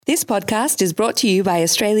This podcast is brought to you by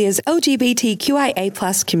Australia's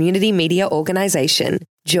LGBTQIA+ community media organisation,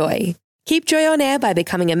 Joy. Keep Joy on air by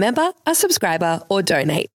becoming a member, a subscriber, or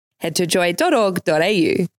donate. Head to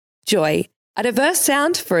joy.org.au. Joy, a diverse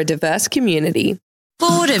sound for a diverse community.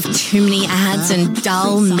 Bored of too many ads and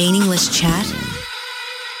dull, meaningless chat?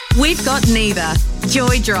 We've got neither.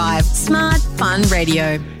 Joy Drive, smart, fun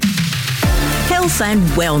radio. Health and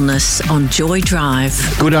wellness on Joy Drive.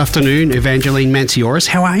 Good afternoon, Evangeline Mancioris.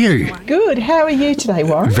 How are you? Good. How are you today,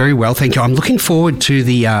 Warren? Very well, thank you. I'm looking forward to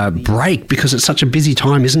the break because it's such a busy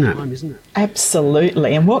time, isn't it?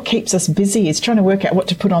 Absolutely. And what keeps us busy is trying to work out what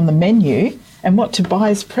to put on the menu and what to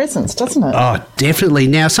buy as presents, doesn't it? Oh, definitely.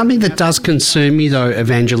 Now, something that does concern me, though,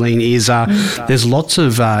 Evangeline, is there's lots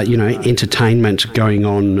of, entertainment going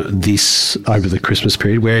on over the Christmas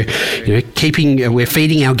period where, we're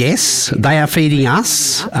feeding our guests. They are feeding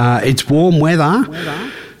us. It's warm weather.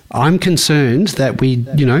 I'm concerned that we,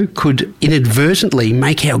 could inadvertently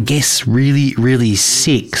make our guests really, really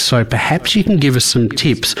sick. So perhaps you can give us some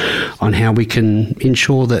tips on how we can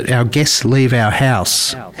ensure that our guests leave our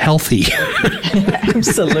house healthy.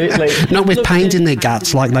 Absolutely. Not with pains in their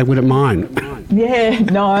guts like they would at mine. Yeah,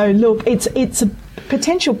 no, look, it's a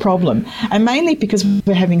potential problem, and mainly because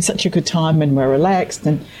we're having such a good time and we're relaxed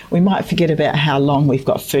and we might forget about how long we've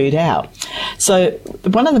got food out. So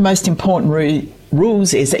one of the most important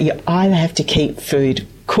rules is that you either have to keep food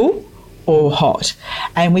cool or hot.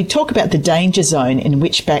 And we talk about the danger zone in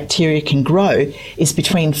which bacteria can grow is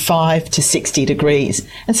between 5 to 60 degrees.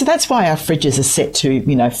 And so that's why our fridges are set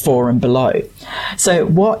to, 4 and below. So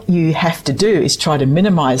what you have to do is try to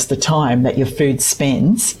minimise the time that your food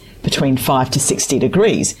spends between 5 to 60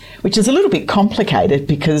 degrees, which is a little bit complicated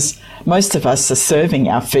because most of us are serving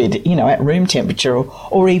our food, at room temperature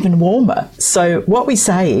or even warmer. So what we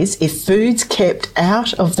say is if food's kept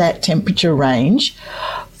out of that temperature range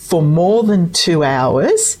for more than 2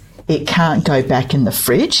 hours, it can't go back in the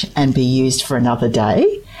fridge and be used for another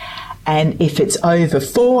day. And if it's over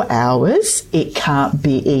 4 hours, it can't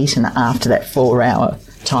be eaten after that 4-hour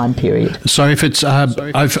time period. So if it's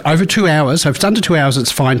over 2 hours, so if it's under 2 hours,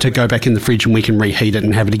 it's fine to go back in the fridge and we can reheat it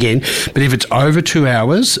and have it again. But if it's over 2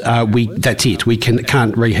 hours, that's it. We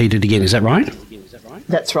can't reheat it again. Is that right?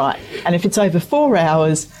 That's right. And if it's over 4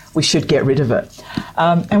 hours, we should get rid of it.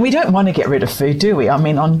 And we don't want to get rid of food, do we? I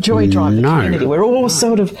mean, on Joy Drive community, we're all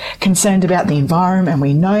sort of concerned about the environment and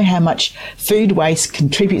we know how much food waste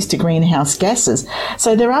contributes to greenhouse gases.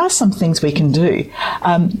 So there are some things we can do.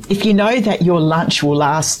 If you know that your lunch will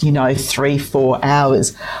last, 3-4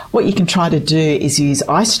 hours, what you can try to do is use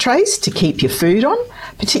ice trays to keep your food on,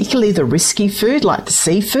 particularly the risky food like the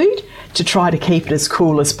seafood, to try to keep it as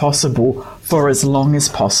cool as possible for as long as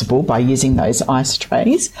possible by using those ice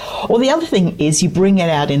trays. Or the other thing is you bring it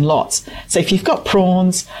out in lots. So if you've got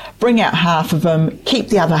prawns, bring out half of them, keep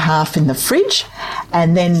the other half in the fridge,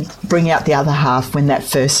 and then bring out the other half when that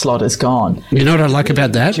first slot is gone. You know what I like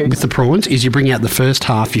about that with the prawns is you bring out the first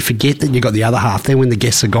half, you forget that you've got the other half. Then when the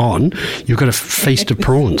guests are gone, you've got a feast of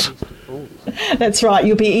prawns. That's right.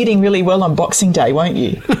 You'll be eating really well on Boxing Day, won't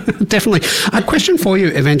you? Definitely. A question for you,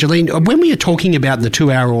 Evangeline. When we are talking about the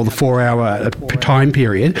 2-hour or the 4-hour time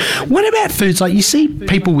period, what about foods like you see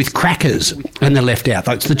people with crackers and they're left out?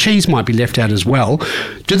 Like the cheese might be left out as well.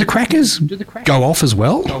 Do the crackers go off as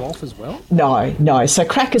well? No. So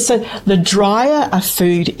crackers, so the drier a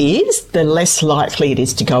food is, the less likely it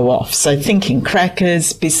is to go off. So thinking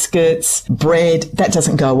crackers, biscuits, bread, that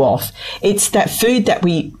doesn't go off. It's that food that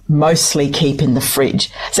we mostly keep in the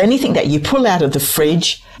fridge. So anything that you pull out of the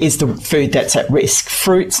fridge is the food that's at risk.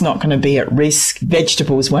 Fruit's not going to be at risk.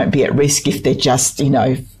 Vegetables won't be at risk if they're just,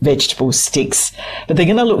 vegetable sticks. But they're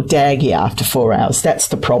going to look daggy after 4 hours. That's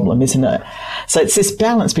the problem, isn't it? So it's this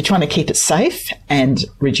balance between trying to keep it safe and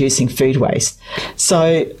reducing food waste.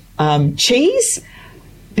 So cheese,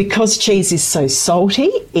 because cheese is so salty,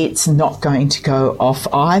 it's not going to go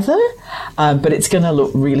off either, but it's going to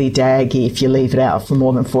look really daggy if you leave it out for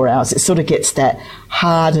more than 4 hours. It sort of gets that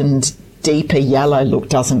hardened, deeper yellow look,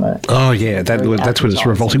 doesn't it? Oh, yeah, that's when it's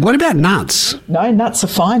revolting. What about nuts? No, nuts are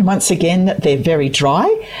fine. Once again, they're very dry,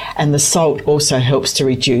 and the salt also helps to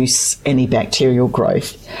reduce any bacterial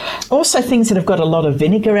growth. Also, things that have got a lot of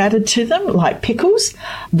vinegar added to them, like pickles.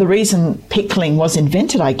 The reason pickling was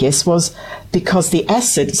invented, I guess, was because the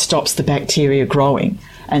acid stops the bacteria growing.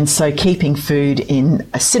 And so keeping food in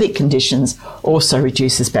acidic conditions also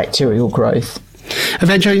reduces bacterial growth.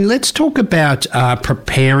 Evangeline, let's talk about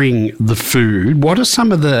preparing the food. What are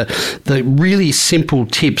some of the really simple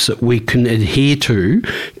tips that we can adhere to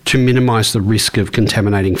minimise the risk of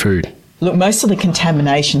contaminating food? Look, most of the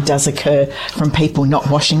contamination does occur from people not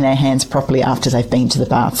washing their hands properly after they've been to the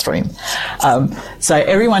bathroom. So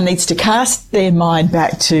everyone needs to cast their mind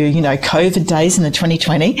back to, COVID days in the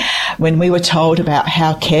 2020 when we were told about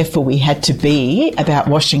how careful we had to be about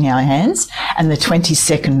washing our hands and the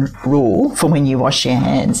 20-second rule for when you wash your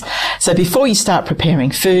hands. So before you start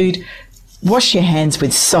preparing food, wash your hands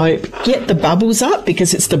with soap, get the bubbles up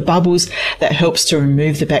because it's the bubbles that helps to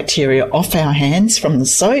remove the bacteria off our hands from the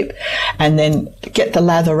soap, and then get the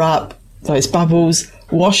lather up, those bubbles,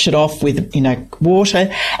 wash it off with,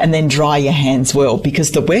 water, and then dry your hands well,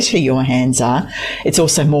 because the wetter your hands are, it's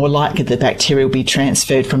also more likely the bacteria will be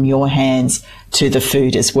transferred from your hands to the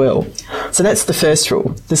food as well. So that's the first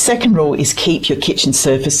rule. The second rule is keep your kitchen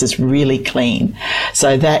surfaces really clean.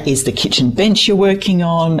 So that is the kitchen bench you're working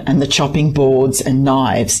on and the chopping boards and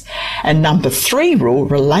knives. And number 3 rule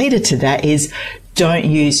related to that is don't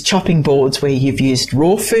use chopping boards where you've used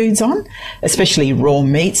raw foods on, especially raw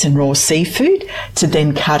meats and raw seafood, to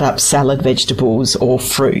then cut up salad, vegetables or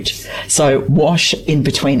fruit. So wash in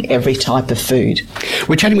between every type of food.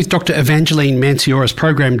 We're chatting with Dr. Evangeline Mancioras,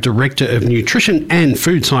 Program Director of Nutrition and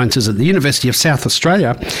Food Sciences at the University of South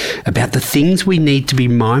Australia, about the things we need to be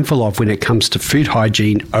mindful of when it comes to food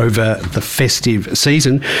hygiene over the festive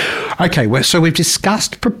season. Okay, so we've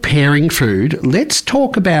discussed preparing food. Let's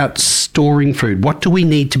talk about storing food. What do we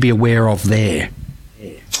need to be aware of there?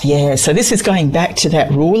 Yeah, so this is going back to that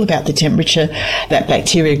rule about the temperature that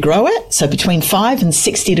bacteria grow at. So between 5 and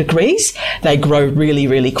 60 degrees, they grow really,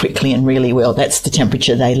 really quickly and really well. That's the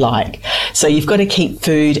temperature they like. So you've got to keep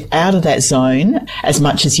food out of that zone as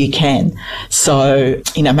much as you can. So,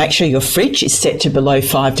 make sure your fridge is set to below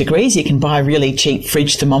 5 degrees. You can buy really cheap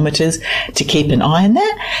fridge thermometers to keep an eye on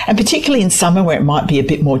that. And particularly in summer where it might be a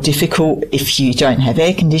bit more difficult if you don't have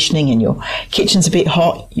air conditioning and your kitchen's a bit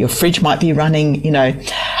hot, your fridge might be running,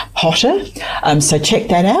 hotter. So check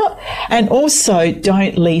that out. And also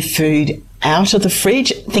don't leave food out of the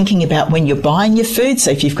fridge, thinking about when you're buying your food. So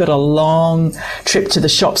if you've got a long trip to the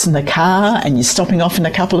shops in the car and you're stopping off in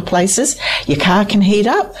a couple of places, your car can heat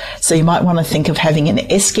up. So you might want to think of having an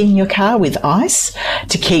esky in your car with ice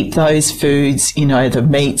to keep those foods, the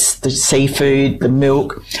meats, the seafood, the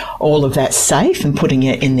milk, all of that safe, and putting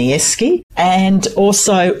it in the esky. And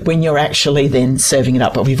also when you're actually then serving it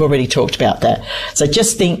up, but we've already talked about that. So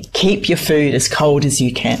just keep your food as cold as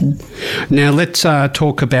you can. Now let's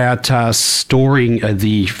talk about storing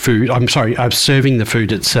the food. Serving the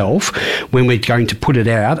food itself when we're going to put it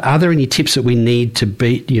out. Are there any tips that we need to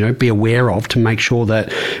be aware of to make sure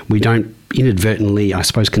that we don't inadvertently,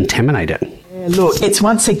 contaminate it? Look, it's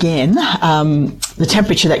once again the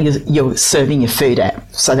temperature that you're serving your food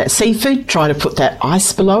at. So that seafood, try to put that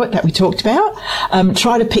ice below it that we talked about.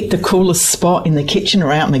 Try to pick the coolest spot in the kitchen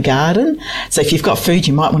or out in the garden. So if you've got food,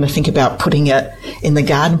 you might want to think about putting it in the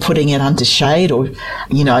garden, putting it under shade, or,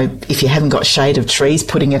 if you haven't got shade of trees,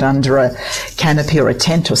 putting it under a canopy or a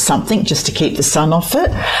tent or something just to keep the sun off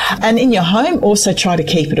it. And in your home, also try to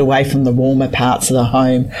keep it away from the warmer parts of the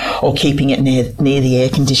home or keeping it near the air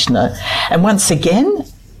conditioner. And once again,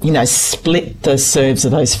 split the serves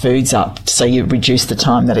of those foods up so you reduce the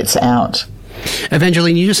time that it's out.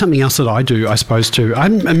 Evangeline, you do something else that I do, too,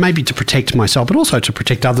 and maybe to protect myself, but also to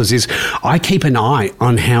protect others, is I keep an eye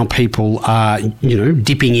on how people are,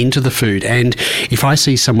 dipping into the food. And if I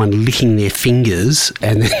see someone licking their fingers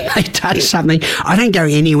and then they touch something, I don't go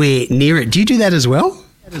anywhere near it. Do you do that as well?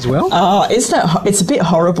 Oh, it's a bit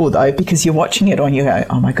horrible though, because you're watching it on, you go,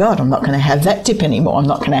 oh my God, I'm not going to have that dip anymore. It's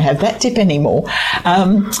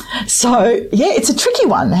a tricky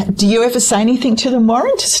one. Do you ever say anything to them,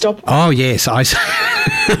 Warren, to stop? Oh yes,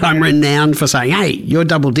 I'm renowned for saying, hey, you're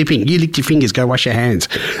double dipping. You licked your fingers, go wash your hands.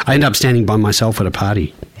 I end up standing by myself at a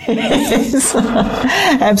party. Yes,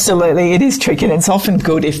 absolutely. It is tricky, and it's often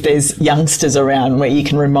good if there's youngsters around where you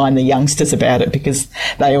can remind the youngsters about it, because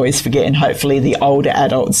they always forget, and hopefully the older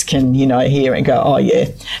adults can, hear and go, oh yeah,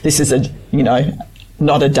 this is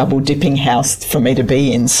not a double dipping house for me to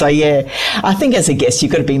be in. So yeah, I think as a guest,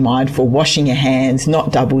 you've got to be mindful, washing your hands,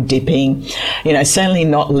 not double dipping, certainly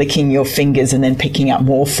not licking your fingers and then picking up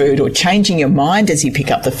more food, or changing your mind as you pick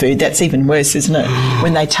up the food. That's even worse, isn't it?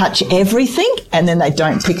 When they touch everything and then they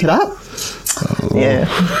don't pick it up. Oh, yeah.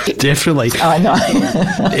 Definitely. I know.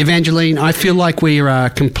 Evangeline, I feel like we are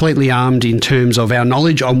completely armed in terms of our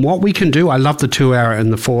knowledge on what we can do. I love the 2-hour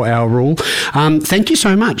and the 4-hour rule. Thank you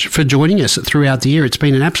so much for joining us throughout the year. It's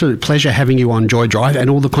been an absolute pleasure having you on Joy Drive and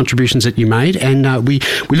all the contributions that you made. And we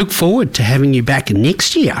look forward to having you back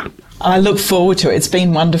next year. I look forward to it. It's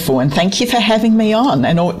been wonderful. And thank you for having me on,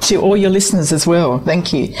 and to all your listeners as well.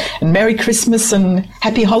 Thank you. And Merry Christmas and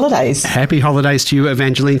Happy Holidays. Happy holidays to you,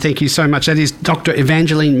 Evangeline. Thank you so much. That is Dr.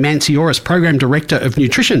 Evangeline Mancioris, Program Director of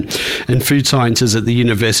Nutrition and Food Sciences at the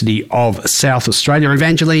University of South Australia.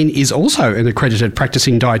 Evangeline is also an accredited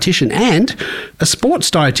practicing dietitian and a sports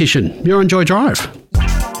dietitian. You're on Joy Drive.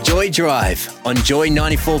 Joy Drive on Joy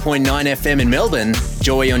 94.9 FM in Melbourne,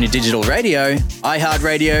 Joy on your digital radio,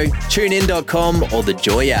 iHeartRadio, TuneIn.com or the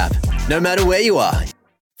Joy app. No matter where you are.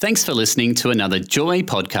 Thanks for listening to another Joy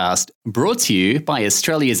podcast brought to you by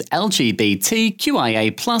Australia's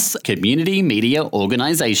LGBTQIA+ community media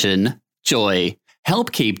organisation, Joy.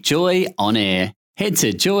 Help keep Joy on air. Head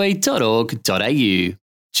to joy.org.au.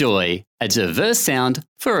 Joy, a diverse sound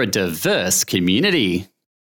for a diverse community.